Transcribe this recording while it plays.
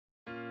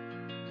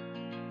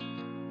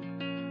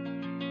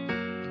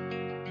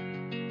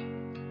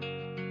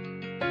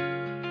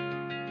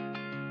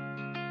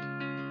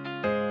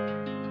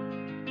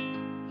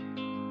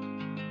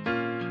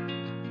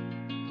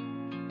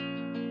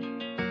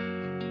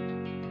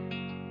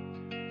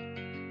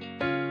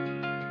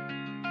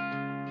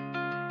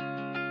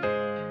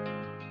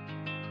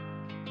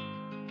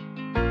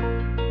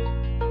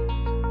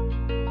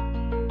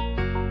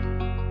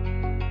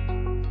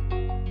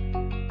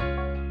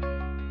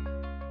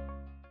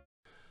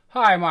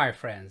Hi my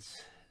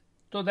friends,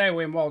 today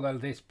we model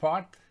this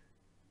part.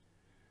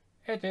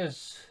 It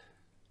is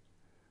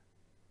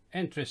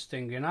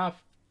interesting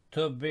enough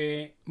to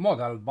be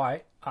modeled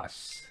by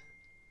us.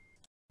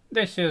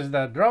 This is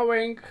the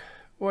drawing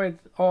with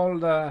all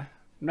the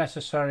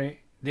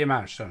necessary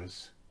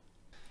dimensions.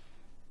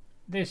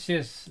 This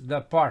is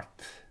the part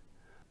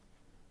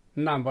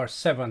number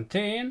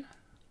 17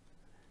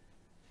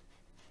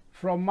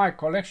 from my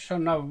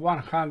collection of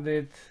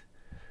 100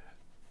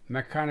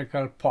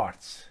 mechanical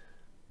parts.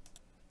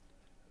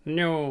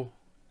 New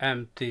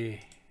empty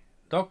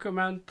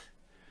document.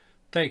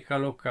 Take a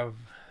look of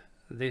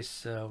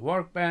this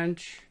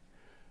workbench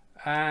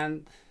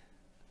and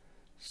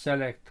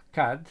select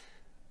CAD,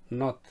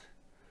 not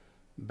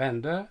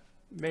Blender,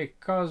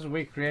 because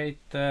we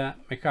create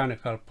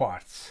mechanical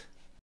parts.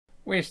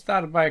 We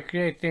start by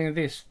creating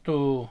these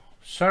two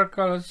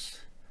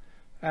circles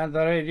and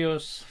the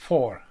radius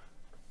 4,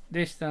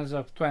 distance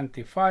of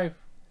 25,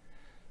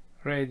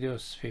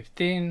 radius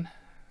 15,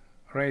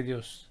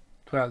 radius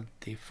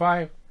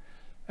 25,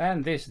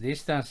 and this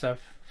distance of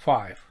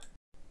 5.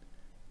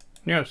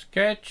 New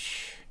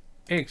sketch,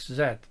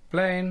 XZ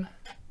plane,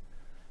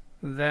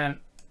 then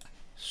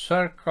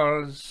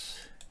circles.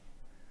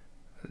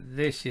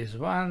 This is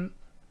one,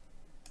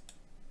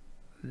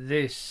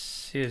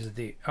 this is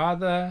the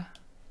other,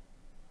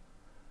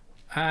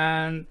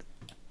 and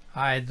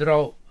I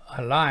draw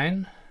a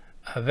line,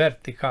 a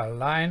vertical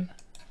line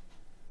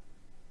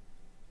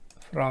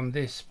from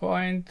this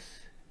point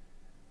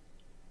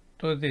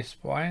to this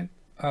point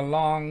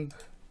along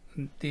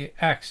the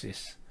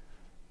axis,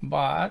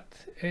 but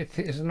it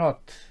is not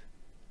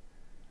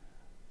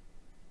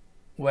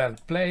well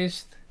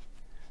placed.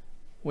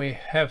 We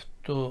have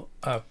to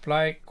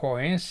apply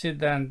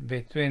coincidence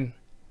between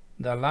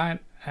the line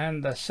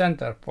and the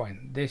center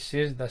point. This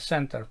is the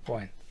center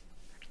point.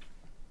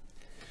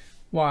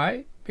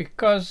 Why?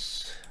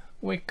 Because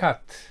we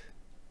cut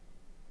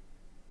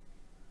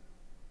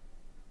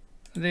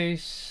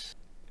this,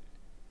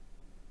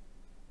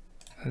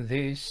 and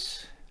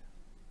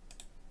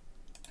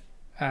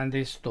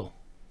these two.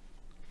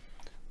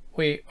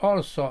 We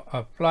also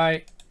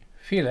apply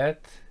fillet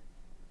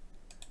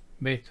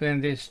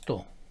between these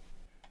two.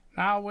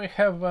 Now we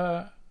have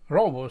a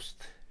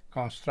robust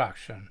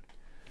construction.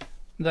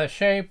 The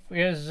shape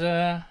is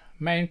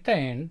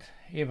maintained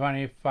even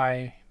if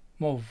I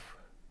move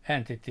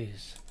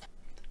entities.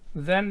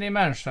 Then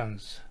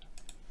dimensions.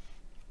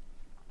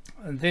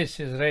 This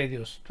is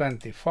radius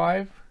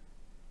 25,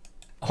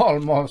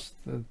 almost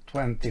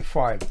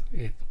 25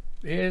 it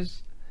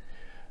is.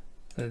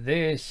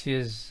 This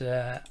is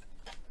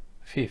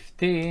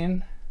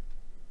 15,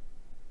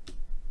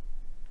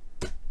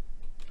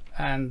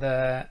 and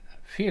the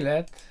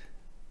fillet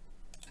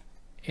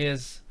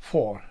is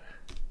 4.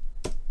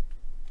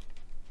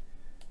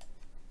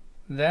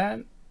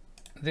 Then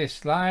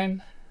this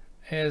line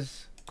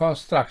is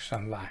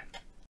construction line.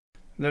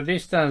 The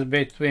distance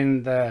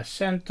between the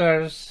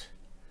centers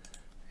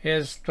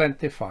is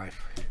 25.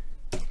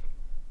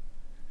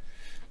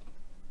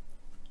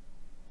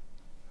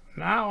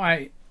 Now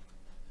I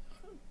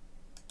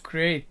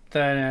create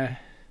a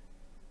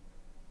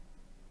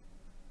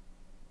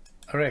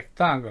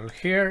rectangle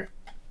here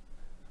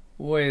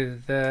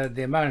with the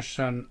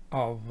dimension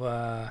of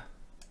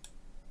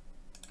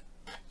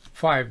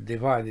 5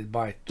 divided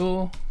by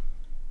 2.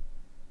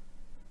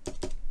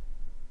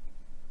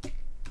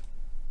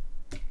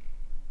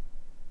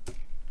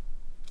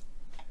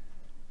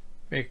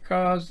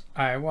 Because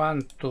I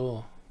want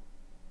to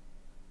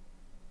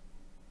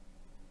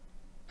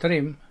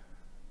trim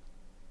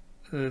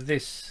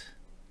this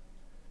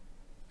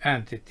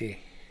entity.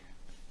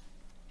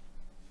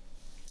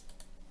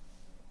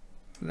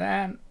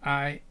 Then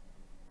I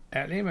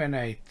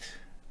eliminate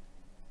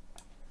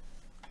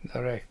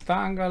the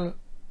rectangle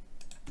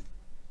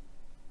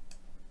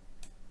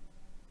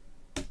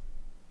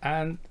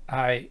and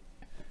I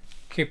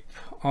keep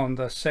on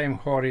the same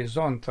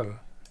horizontal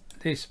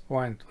this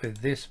point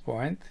with this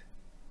point,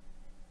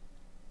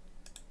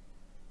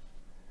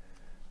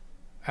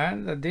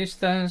 and the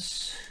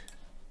distance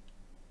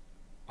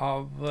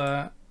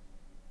of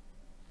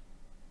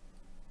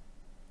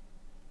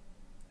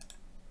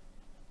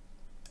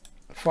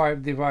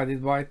 5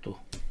 divided by 2.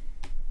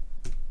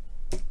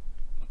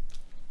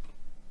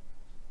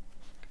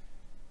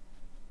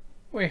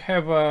 We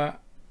have a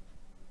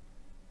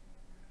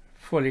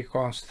fully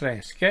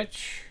constrained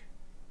sketch.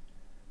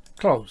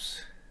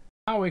 Close.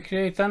 Now we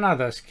create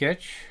another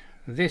sketch,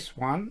 this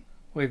one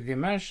with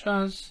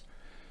dimensions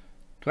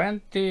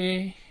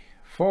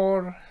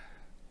 24,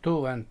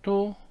 2 and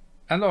 2,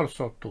 and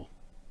also 2.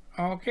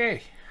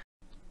 Okay.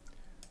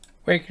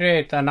 We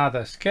create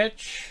another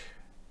sketch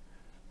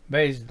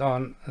based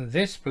on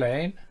this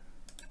plane,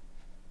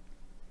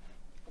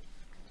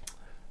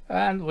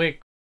 and we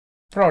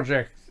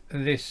project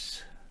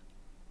this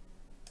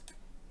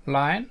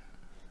line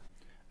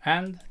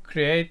and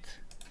create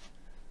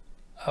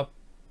a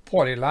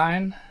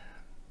polyline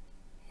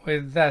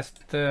with that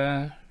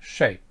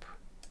shape.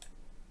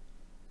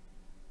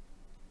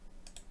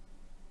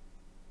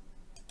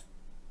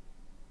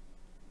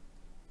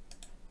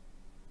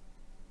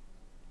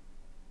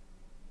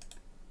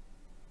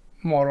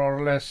 more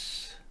or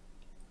less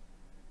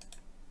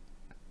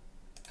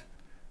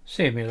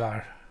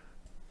similar.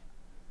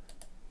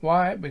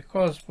 Why?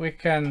 Because we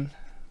can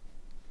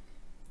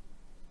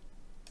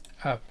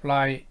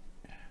apply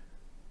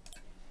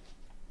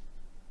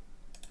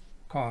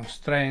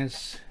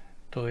constraints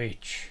to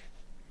each.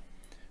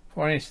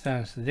 For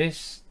instance,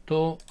 these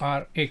two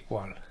are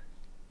equal.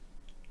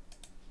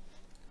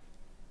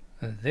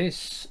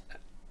 These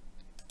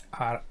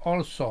are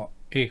also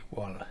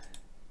equal.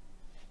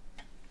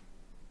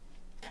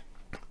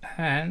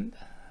 And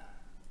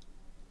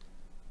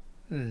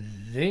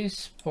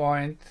this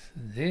point,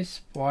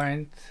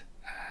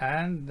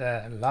 and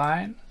the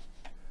line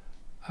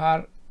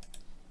are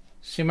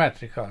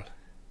symmetrical.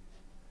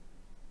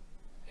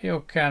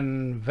 You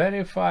can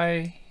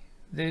verify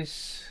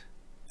this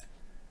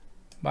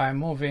by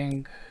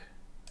moving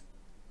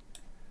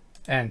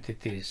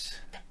entities.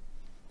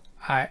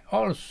 I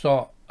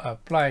also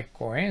apply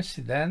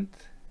coincident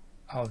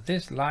of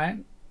this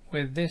line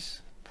with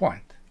this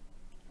point.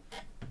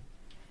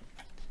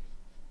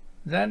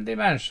 Then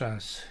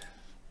dimensions.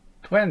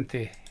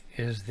 20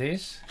 is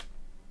this,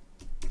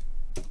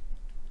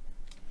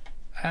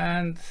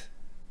 and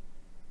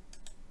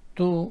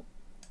 2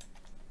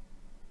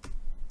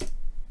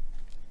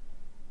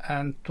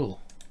 and 2,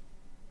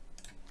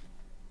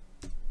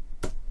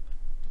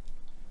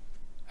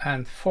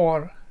 and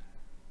 4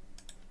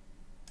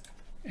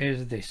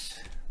 is this.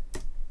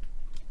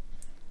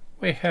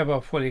 We have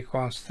a fully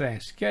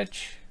constrained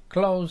sketch.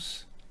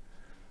 Close,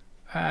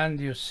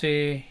 and you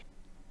see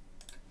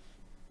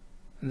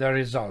the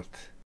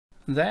result.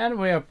 Then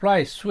we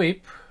apply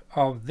sweep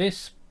of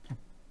this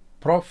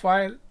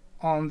profile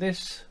on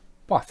this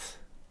path.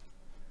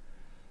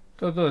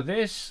 To do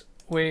this,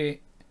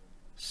 we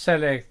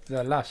select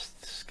the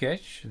last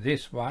sketch,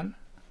 this one.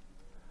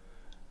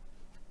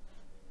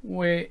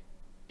 We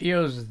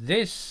use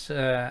this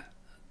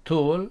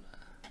tool,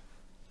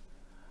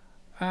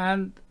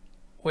 and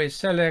we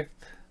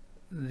select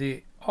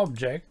the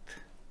object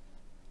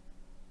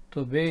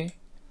to be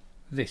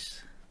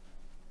this.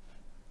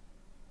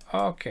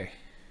 Okay.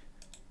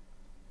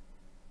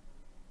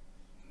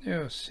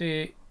 You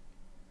see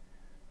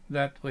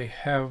that we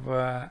have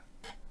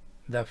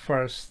the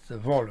first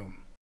volume.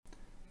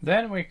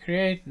 Then we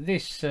create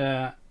this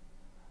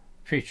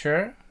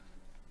feature,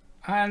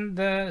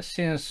 and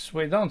since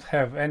we don't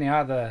have any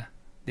other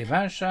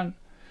dimension,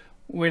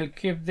 we'll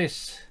keep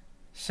this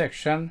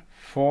section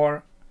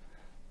for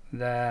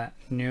the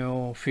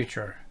new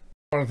feature.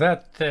 For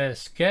that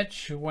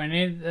sketch, we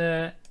need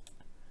a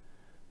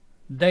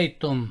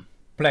datum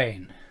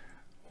plane.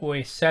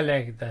 We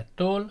select the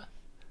tool,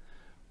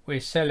 we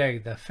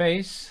select the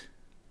face,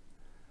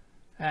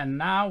 and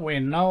now we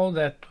know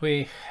that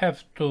we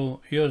have to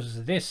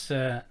use this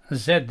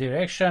Z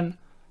direction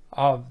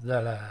of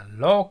the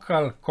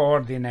local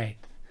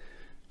coordinates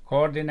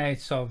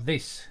of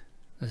this.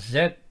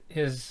 Z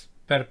is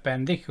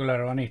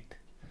perpendicular on it.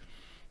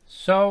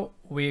 So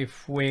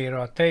if we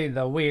rotate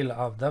the wheel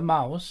of the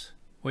mouse,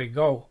 we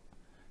go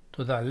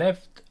to the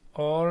left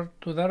or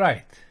to the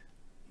right.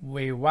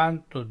 We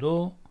want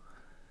to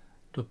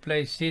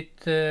place it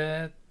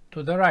to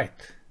the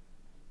right.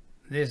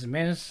 This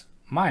means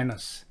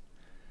minus.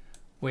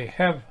 We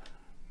have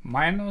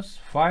minus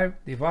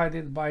 5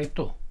 divided by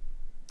 2.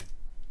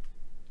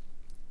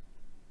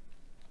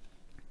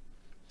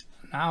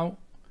 Now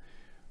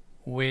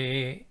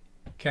we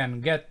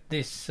can get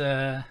this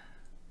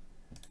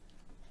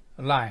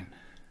line.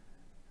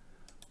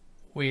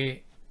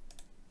 We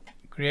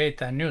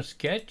create a new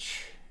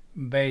sketch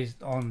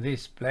based on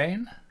this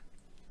plane.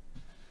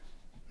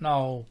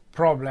 No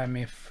problem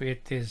if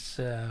it is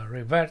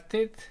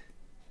reverted.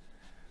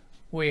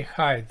 We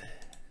hide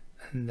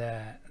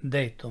the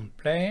datum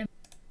plane,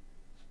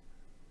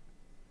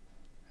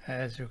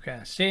 as you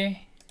can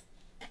see,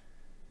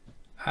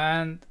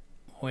 and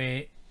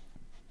we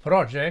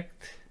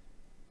project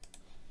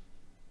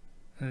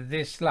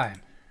this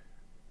line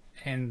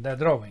in the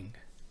drawing.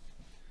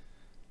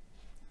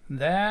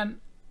 Then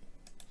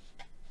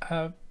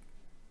a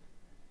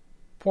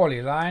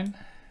polyline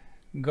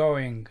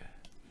going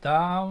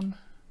down,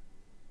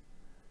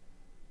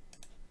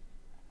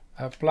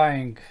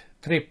 applying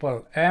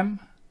triple M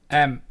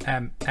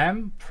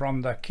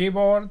from the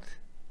keyboard.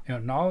 You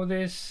know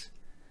this.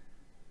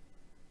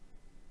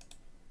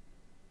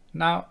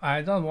 Now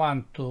I don't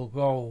want to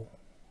go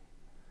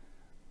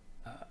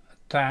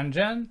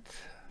tangent,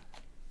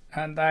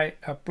 and I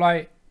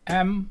apply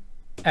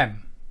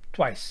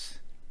twice.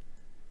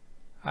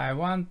 I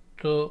want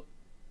to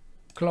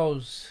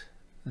close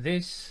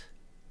this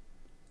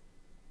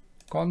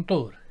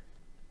contour.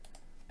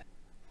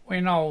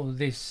 We know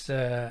this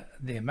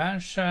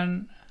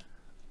dimension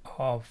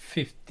of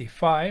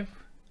 55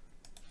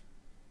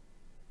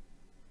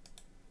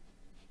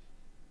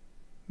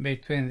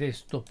 between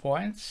these 2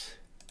 points.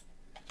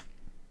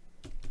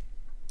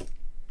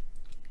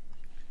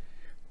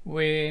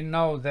 We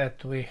know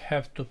that we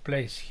have to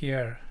place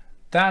here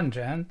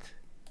tangent.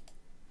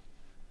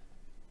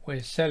 We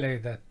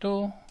select the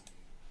 2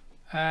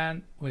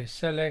 and we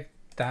select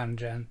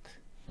tangent.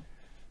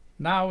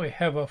 Now we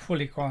have a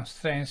fully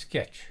constrained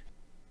sketch.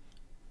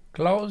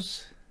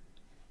 Close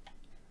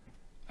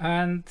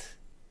and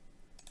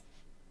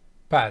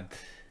pad.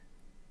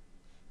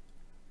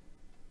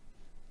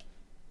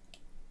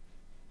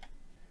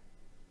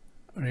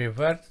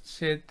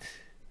 Reverse it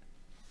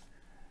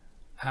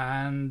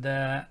and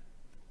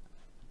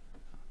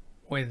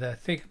with a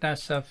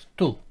thickness of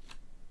 2.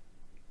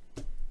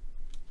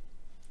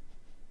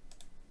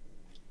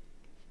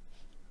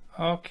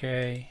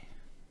 Okay.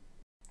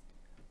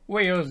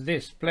 We use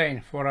this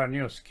plane for a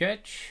new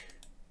sketch.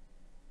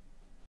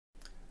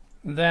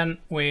 Then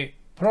we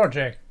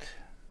project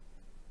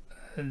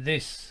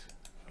this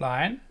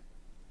line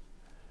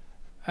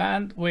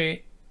and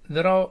we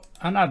draw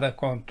another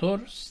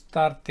contour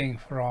starting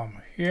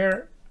from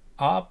here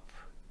up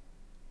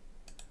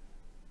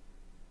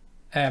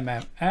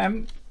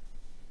mm,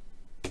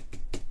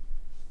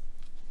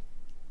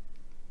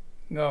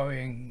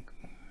 going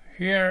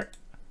here.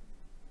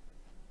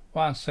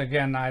 Once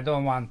again, I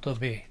don't want to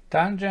be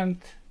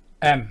tangent,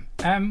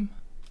 mm,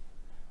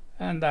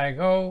 and I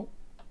go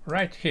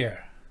right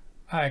here.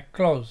 I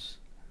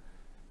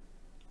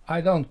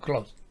don't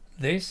close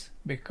this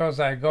because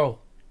I go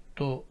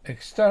to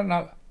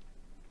external,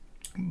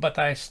 but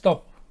I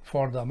stop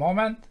for the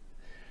moment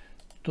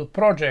to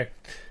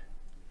project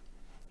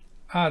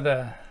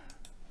other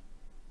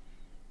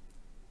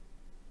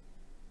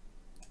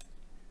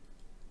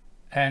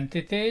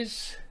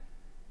entities.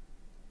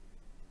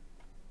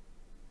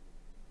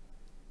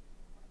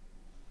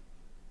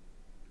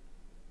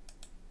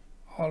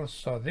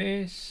 Also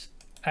this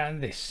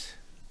and this.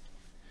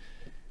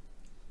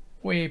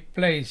 We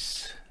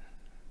place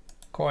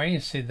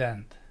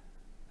coincident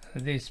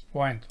this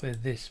point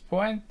with this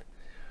point.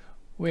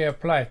 We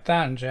apply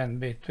tangent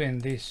between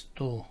these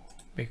two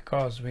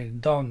because we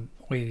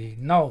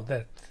know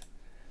that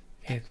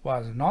it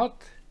was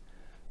not,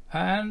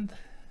 and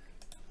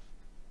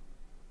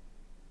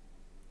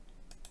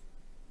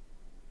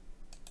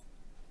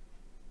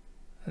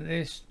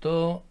these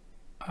two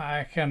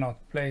I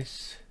cannot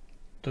place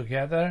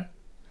together,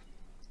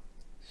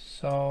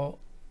 so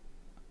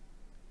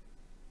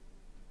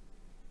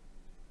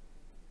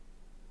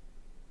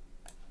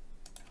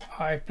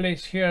I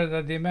place here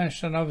the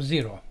dimension of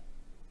 0.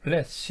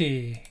 Let's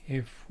see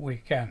if we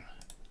can.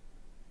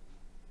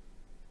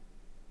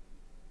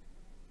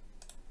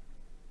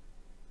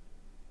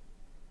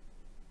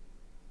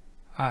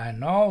 I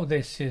know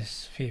this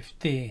is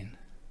 15,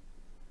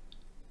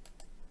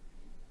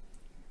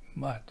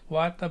 but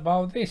what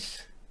about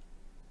this?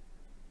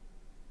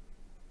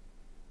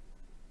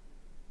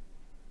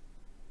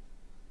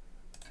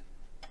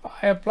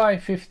 I apply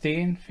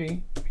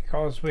 15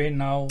 because we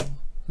know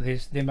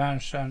this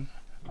dimension.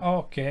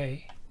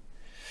 Okay.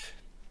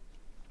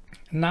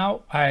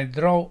 Now I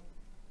draw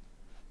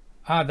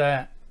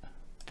other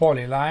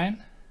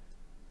polyline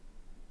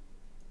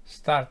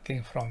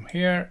starting from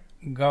here,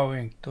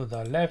 going to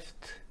the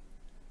left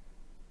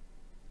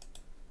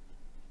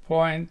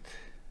point,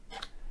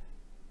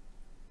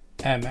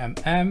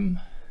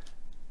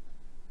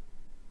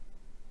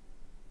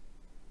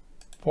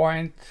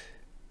 point.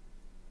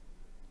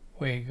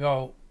 We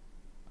go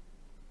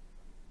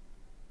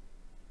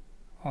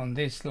on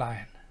this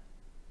line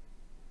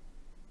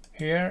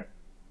here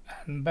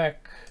and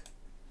back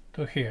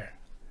to here.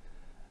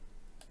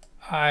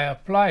 I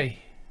apply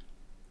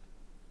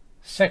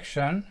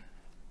section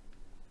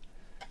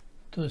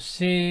to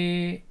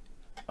see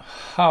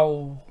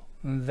how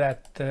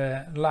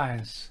that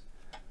lines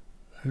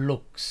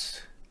look.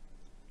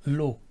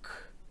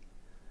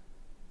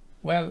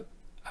 Well,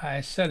 I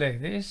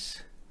select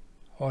this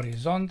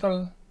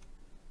horizontal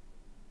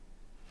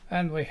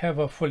and we have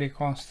a fully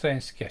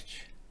constrained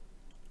sketch.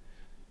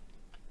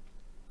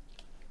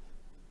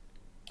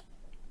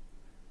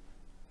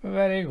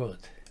 Very good.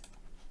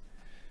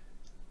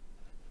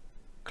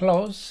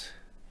 Close,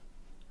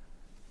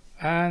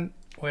 and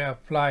we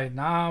apply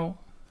now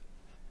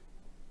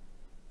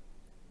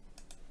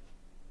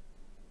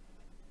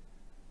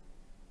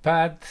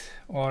pad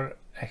or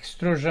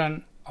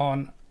extrusion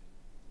on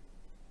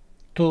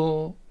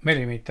 2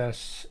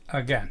 millimeters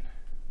again.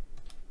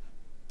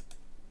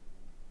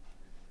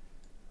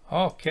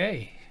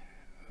 Okay,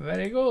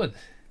 very good.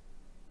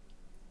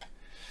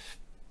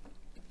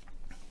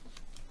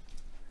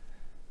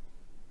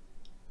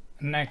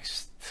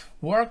 Next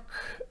work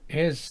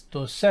is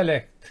to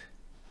select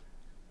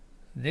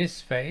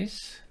this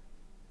face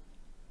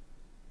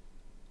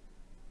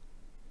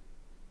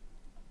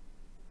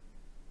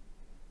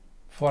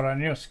for a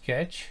new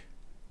sketch,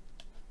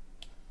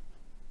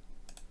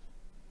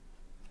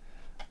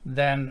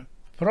 then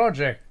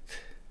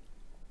project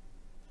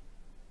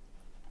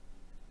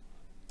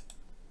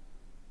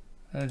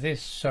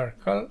this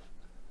circle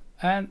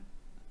and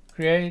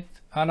create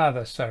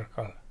another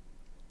circle.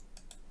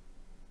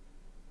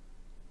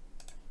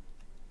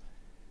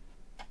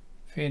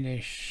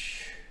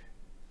 Finish,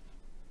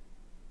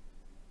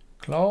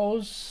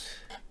 close,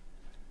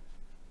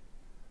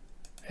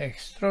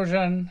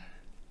 extrusion,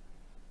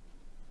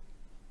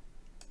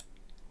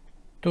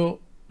 to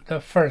the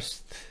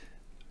first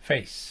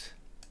face.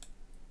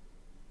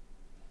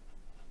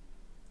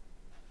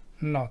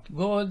 Not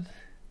good.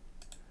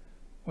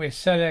 We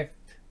select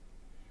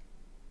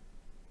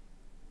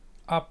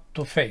up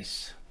to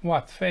face.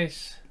 What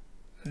face?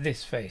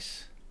 This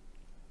face.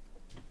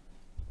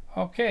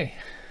 Okay.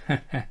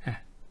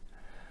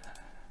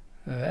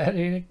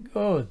 Very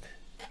good.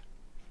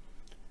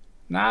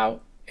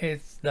 Now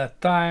it's the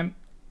time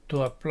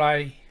to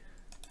apply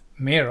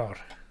mirror.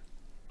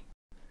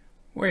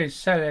 We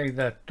select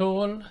the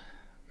tool,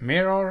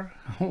 mirror,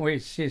 we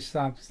see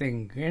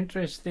something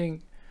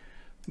interesting,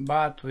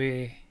 but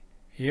we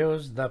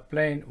use the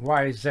plane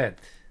YZ.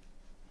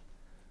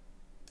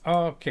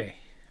 Okay.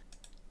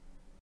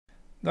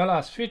 The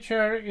last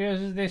feature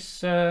is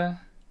this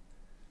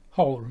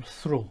hole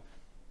through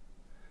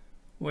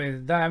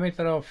with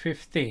diameter of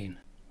 15.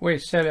 We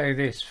select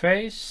this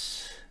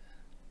face,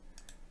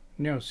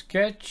 new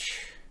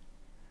sketch,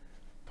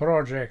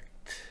 project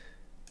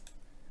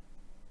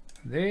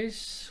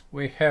this,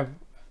 we have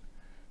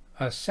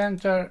a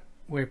center,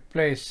 we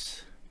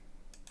place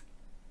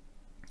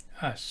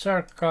a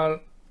circle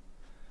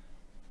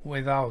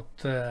without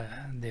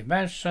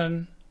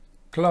dimension,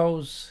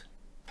 close,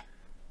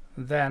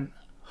 then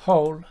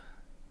hole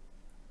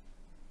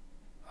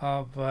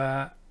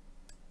of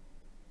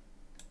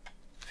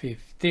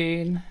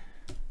 15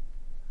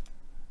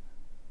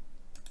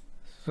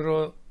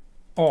 through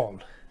all.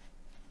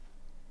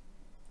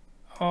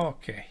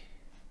 Okay,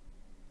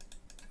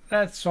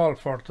 that's all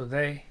for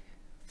today.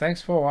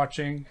 Thanks for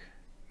watching.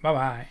 Bye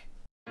bye.